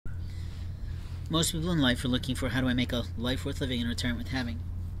Most people in life are looking for, how do I make a life worth living and retirement worth having?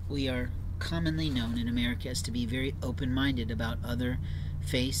 We are commonly known in America as to be very open-minded about other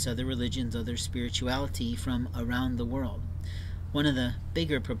faiths, other religions, other spirituality from around the world. One of the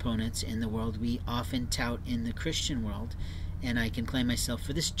bigger proponents in the world we often tout in the Christian world, and I can claim myself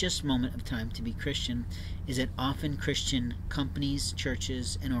for this just moment of time to be Christian, is that often Christian companies,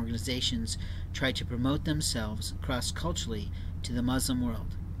 churches, and organizations try to promote themselves cross-culturally to the Muslim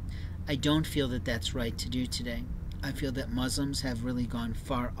world. I don't feel that that's right to do today. I feel that Muslims have really gone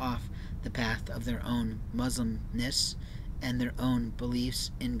far off the path of their own Muslimness and their own beliefs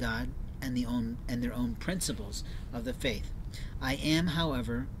in God and their own principles of the faith. I am,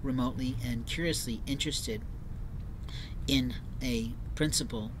 however, remotely and curiously interested in a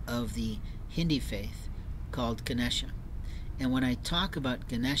principle of the Hindi faith called Ganesha. And when I talk about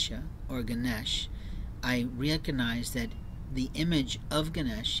Ganesha or Ganesh, I recognize that the image of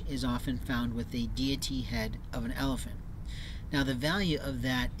Ganesh is often found with the deity head of an elephant. Now, the value of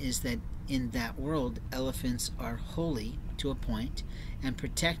that is that in that world, elephants are holy to a point and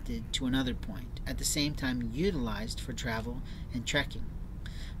protected to another point, at the same time utilized for travel and trekking.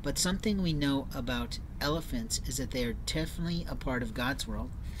 But something we know about elephants is that they are definitely a part of God's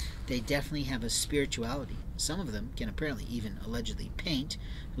world. They definitely have a spirituality. Some of them can apparently even allegedly paint,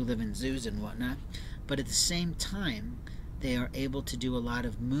 who live in zoos and whatnot, but at the same time, they are able to do a lot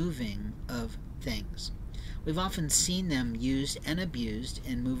of moving of things. We've often seen them used and abused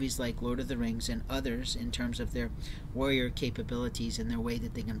in movies like Lord of the Rings and others in terms of their warrior capabilities and their way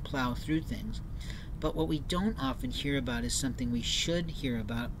that they can plow through things. But what we don't often hear about is something we should hear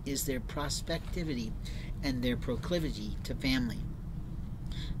about, is their prospectivity and their proclivity to family.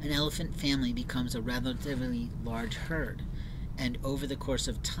 An elephant family becomes a relatively large herd, and over the course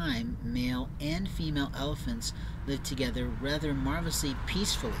of time, male and female elephants live together rather marvelously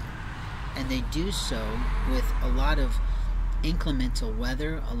peacefully, and they do so with a lot of inclemental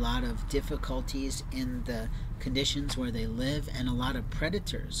weather, a lot of difficulties in the conditions where they live, and a lot of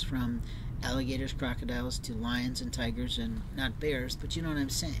predators, from alligators, crocodiles, to lions and tigers, and not bears, but you know what I'm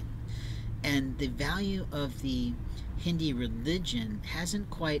saying. And the value of the Hindi religion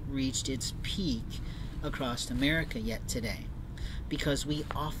hasn't quite reached its peak across America yet today, because we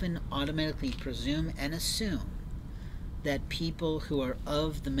often automatically presume and assume that people who are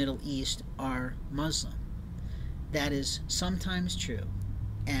of the Middle East are Muslim. That is sometimes true,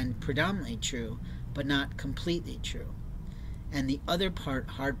 and predominantly true, but not completely true. And the other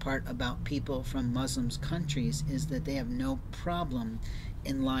hard part about people from Muslim countries is that they have no problem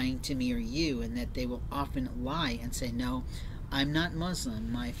in lying to me or you, and that they will often lie and say, no, I'm not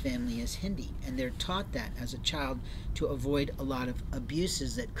Muslim, my family is Hindi. And they're taught that as a child to avoid a lot of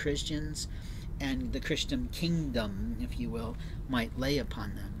abuses that Christians and the Christian kingdom, if you will, might lay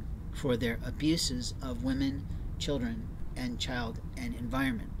upon them for their abuses of women, children, and child and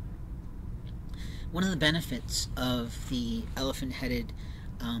environment. One of the benefits of the elephant-headed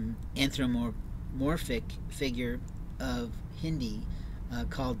anthropomorphic figure of Hindi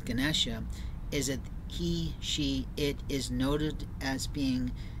called Ganesha is that he, she, it is noted as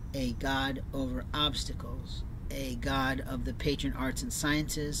being a god over obstacles, a god of the patron arts and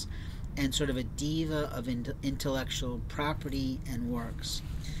sciences, and sort of a diva of intellectual property and works.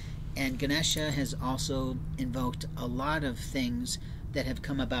 And Ganesha has also invoked a lot of things that have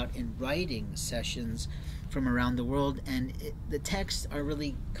come about in writing sessions from around the world, and the texts are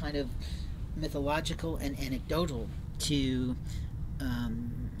really kind of mythological and anecdotal to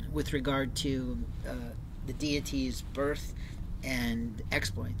with regard to the deity's birth and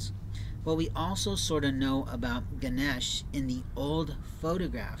exploits. What we also sort of know about Ganesh in the old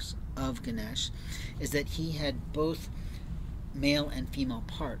photographs of Ganesh is that he had both male and female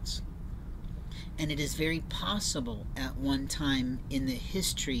parts. And it is very possible at one time in the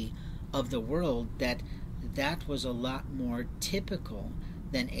history of the world that that was a lot more typical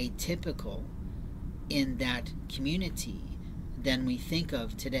than atypical in that community than we think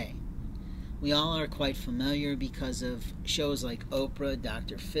of today. We all are quite familiar because of shows like Oprah,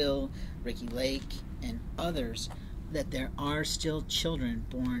 Dr. Phil, Ricky Lake, and others, that there are still children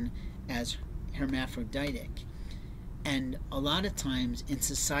born as hermaphroditic. And a lot of times in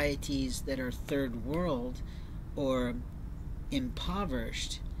societies that are third world or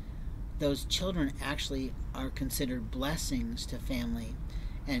impoverished, those children actually are considered blessings to family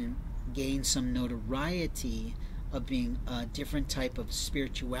and gain some notoriety of being a different type of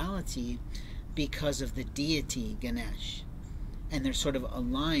spirituality because of the deity Ganesh. And they're sort of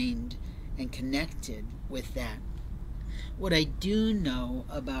aligned and connected with that. What I do know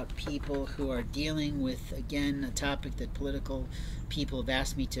about people who are dealing with, again, a topic that political people have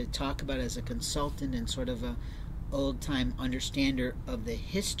asked me to talk about as a consultant and sort of a old-time understander of the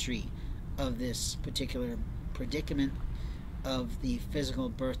history of this particular predicament of the physical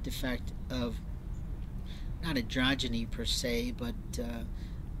birth defect of not androgyny per se, but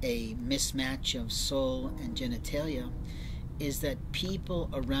a mismatch of soul and genitalia, is that people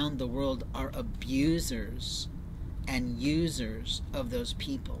around the world are abusers and users of those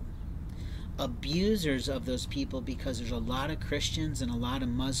people. Abusers of those people because there's a lot of Christians and a lot of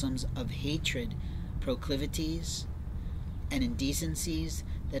Muslims of hatred, proclivities, and indecencies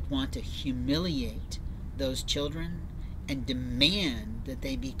that want to humiliate those children and demand that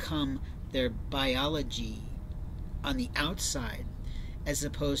they become their biology on the outside as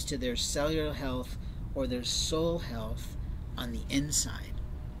opposed to their cellular health or their soul health on the inside.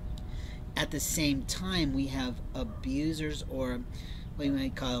 At the same time, we have abusers, or what you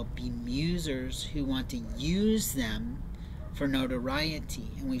might call bemusers, who want to use them for notoriety,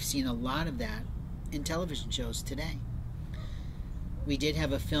 and we've seen a lot of that in television shows today. We did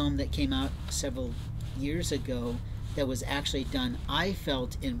have a film that came out several years ago that was actually done, I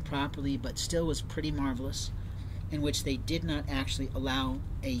felt, improperly, but still was pretty marvelous, in which they did not actually allow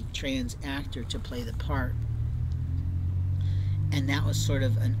a trans actor to play the part. And that was sort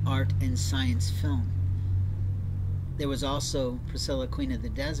of an art and science film. There was also Priscilla, Queen of the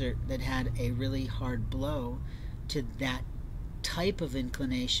Desert, that had a really hard blow to that type of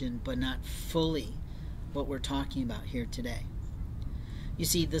inclination, but not fully what we're talking about here today. You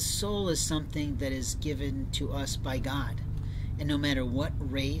see, the soul is something that is given to us by God. And no matter what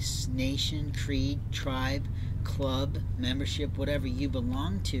race, nation, creed, tribe, club, membership, whatever you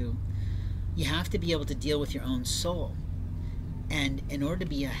belong to, you have to be able to deal with your own soul. And in order to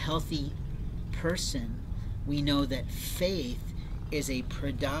be a healthy person, we know that faith is a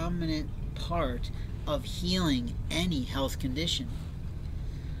predominant part of healing any health condition.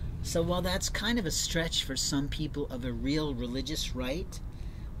 So while that's kind of a stretch for some people of a real religious right,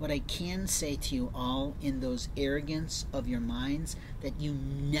 what I can say to you all in those arrogance of your minds, that you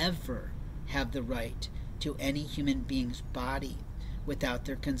never have the right to any human being's body without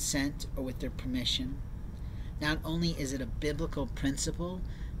their consent or with their permission. Not only is it a biblical principle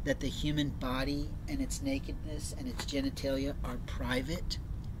that the human body and its nakedness and its genitalia are private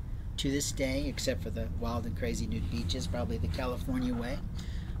to this day, except for the wild and crazy nude beaches, probably the California way,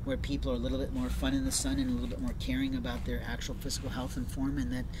 where people are a little bit more fun in the sun and a little bit more caring about their actual physical health and form,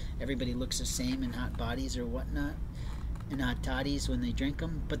 and that everybody looks the same in hot bodies or whatnot, and hot toddies when they drink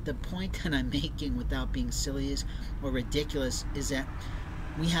them. But the point that I'm making, without being silly or ridiculous, is that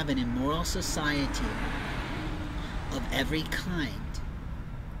we have an immoral society of every kind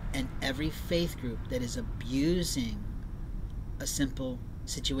and every faith group that is abusing a simple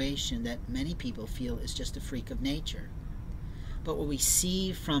situation that many people feel is just a freak of nature. But what we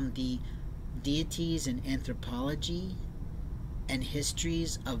see from the deities and anthropology and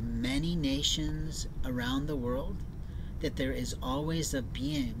histories of many nations around the world, that there is always a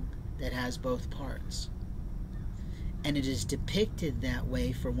being that has both parts. And it is depicted that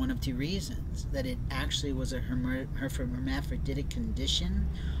way for one of two reasons: that it actually was a hermaphroditic condition,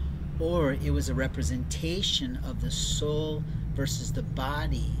 or it was a representation of the soul versus the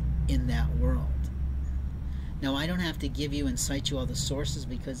body in that world. Now, I don't have to give you and cite you all the sources,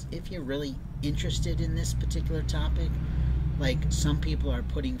 because if you're really interested in this particular topic, like some people are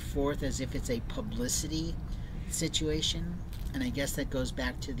putting forth as if it's a publicity situation, and I guess that goes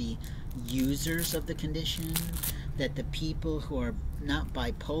back to the users of the condition, that the people who are not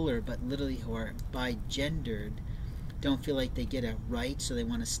bipolar but literally who are bigendered don't feel like they get a right, so they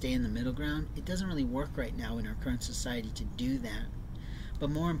want to stay in the middle ground. It doesn't really work right now in our current society to do that.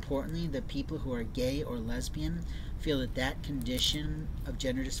 But more importantly, the people who are gay or lesbian feel that that condition of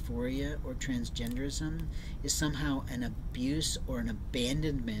gender dysphoria or transgenderism is somehow an abuse or an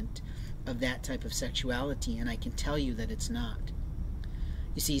abandonment of that type of sexuality, and I can tell you that it's not.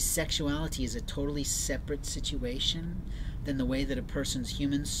 You see, sexuality is a totally separate situation than the way that a person's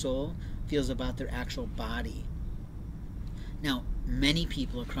human soul feels about their actual body. Now, many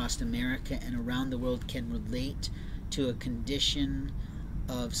people across America and around the world can relate to a condition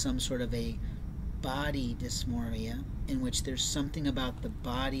of some sort of a body dysmorphia, in which there's something about the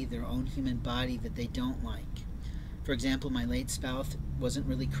body, their own human body, that they don't like. For example, my late spouse wasn't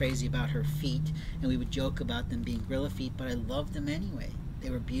really crazy about her feet, and we would joke about them being gorilla feet, but I loved them anyway. They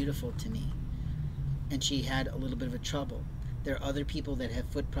were beautiful to me. And she had a little bit of a trouble. There are other people that have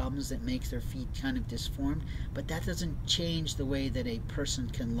foot problems that makes their feet kind of disformed, but that doesn't change the way that a person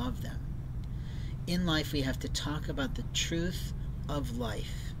can love them. in life we have to talk about the truth of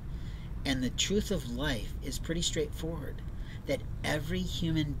life. And the truth of life is pretty straightforward, that every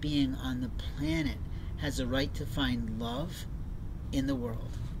human being on the planet has a right to find love in the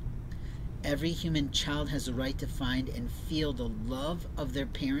world. Every human child has a right to find and feel the love of their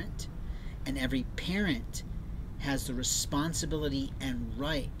parent, and every parent has the responsibility and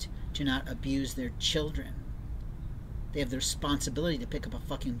right to not abuse their children. They have the responsibility to pick up a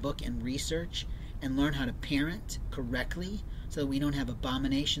fucking book and research and learn how to parent correctly so that we don't have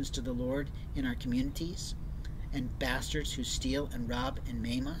abominations to the Lord in our communities and bastards who steal and rob and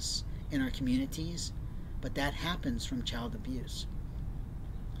maim us in our communities. But that happens from child abuse.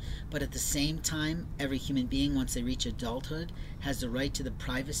 But at the same time, every human being, once they reach adulthood, has the right to the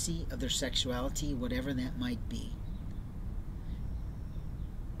privacy of their sexuality, whatever that might be.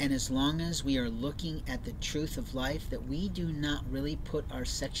 And as long as we are looking at the truth of life, that we do not really put our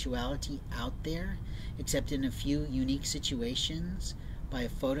sexuality out there, except in a few unique situations, by a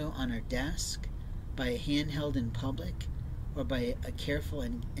photo on our desk, by a handheld in public, or by a careful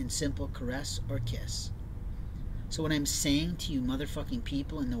and simple caress or kiss. So what I'm saying to you motherfucking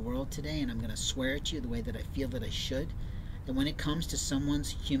people in the world today, and I'm going to swear at you the way that I feel that I should, that when it comes to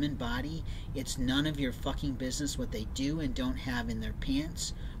someone's human body, it's none of your fucking business what they do and don't have in their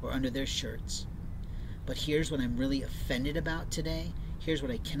pants or under their shirts. But here's what I'm really offended about today. Here's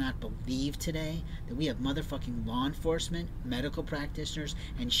what I cannot believe today, that we have motherfucking law enforcement, medical practitioners,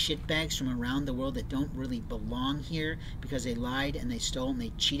 and shitbags from around the world that don't really belong here because they lied and they stole and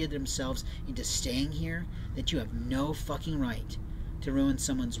they cheated themselves into staying here, that you have no fucking right to ruin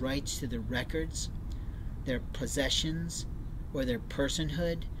someone's rights to their records, their possessions, or their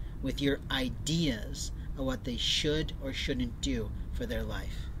personhood with your ideas of what they should or shouldn't do for their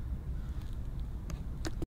life.